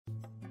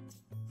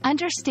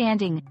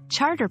Understanding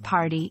Charter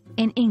Party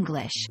in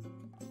English.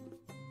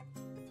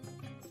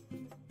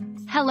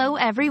 Hello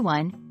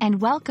everyone,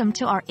 and welcome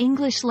to our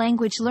English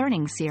language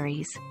learning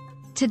series.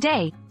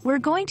 Today, we're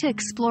going to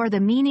explore the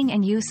meaning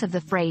and use of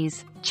the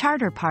phrase,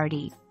 charter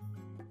party.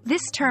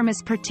 This term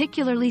is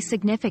particularly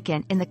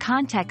significant in the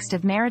context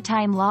of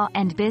maritime law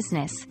and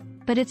business,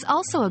 but it's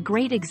also a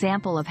great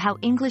example of how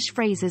English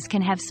phrases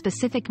can have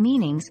specific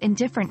meanings in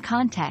different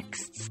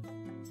contexts.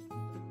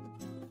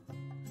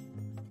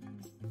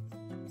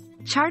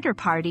 Charter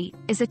party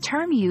is a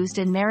term used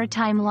in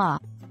maritime law.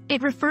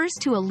 It refers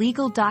to a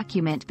legal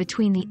document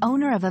between the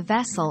owner of a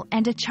vessel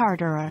and a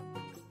charterer.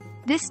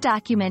 This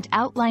document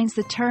outlines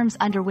the terms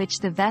under which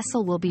the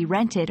vessel will be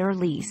rented or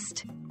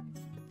leased.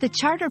 The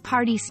charter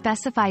party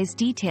specifies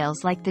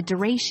details like the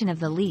duration of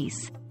the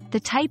lease, the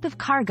type of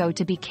cargo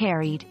to be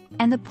carried,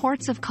 and the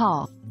ports of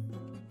call.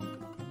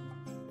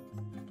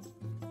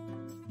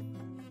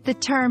 The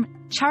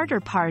term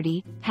charter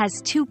party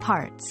has two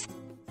parts.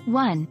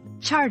 1.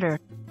 Charter.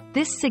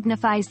 This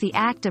signifies the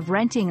act of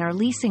renting or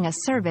leasing a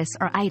service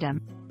or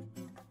item.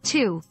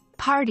 2.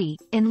 Party.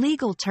 In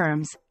legal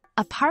terms,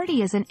 a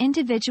party is an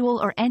individual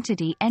or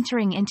entity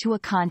entering into a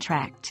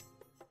contract.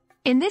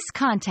 In this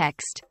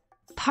context,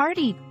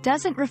 party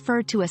doesn't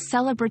refer to a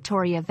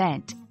celebratory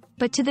event,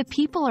 but to the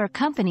people or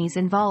companies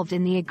involved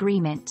in the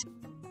agreement.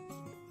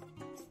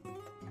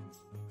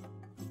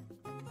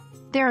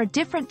 There are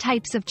different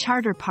types of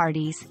charter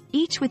parties,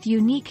 each with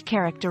unique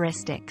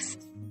characteristics.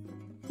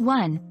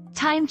 1.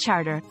 Time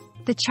charter.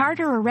 The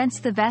charterer rents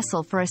the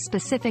vessel for a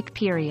specific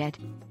period.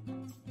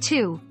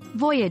 2.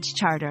 Voyage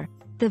charter.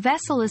 The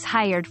vessel is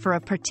hired for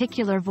a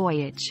particular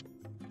voyage.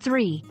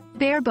 3.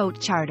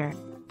 Bareboat charter.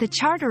 The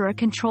charterer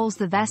controls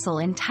the vessel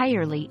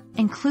entirely,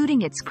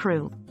 including its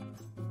crew.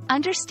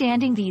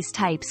 Understanding these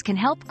types can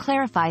help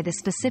clarify the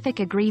specific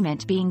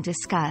agreement being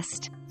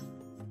discussed.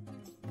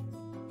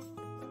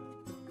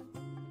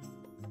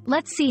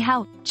 Let's see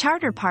how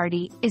charter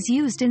party is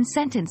used in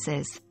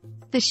sentences.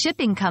 The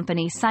shipping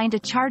company signed a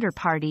charter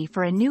party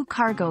for a new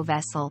cargo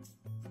vessel.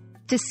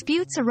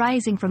 Disputes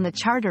arising from the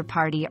charter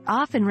party are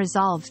often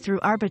resolved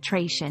through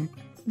arbitration.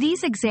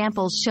 These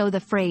examples show the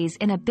phrase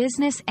in a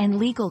business and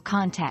legal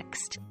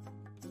context.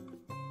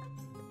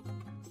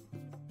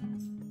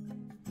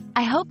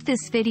 I hope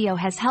this video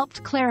has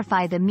helped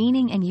clarify the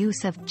meaning and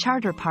use of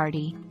charter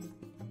party.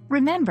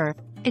 Remember,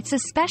 it's a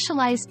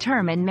specialized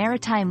term in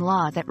maritime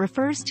law that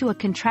refers to a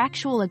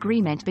contractual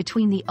agreement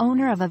between the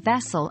owner of a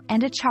vessel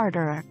and a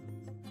charterer.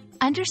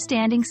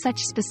 Understanding such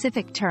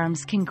specific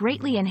terms can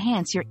greatly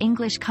enhance your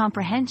English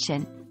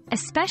comprehension,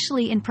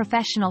 especially in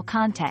professional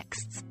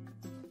contexts.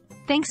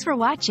 Thanks for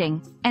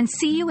watching, and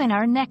see you in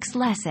our next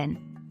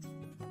lesson.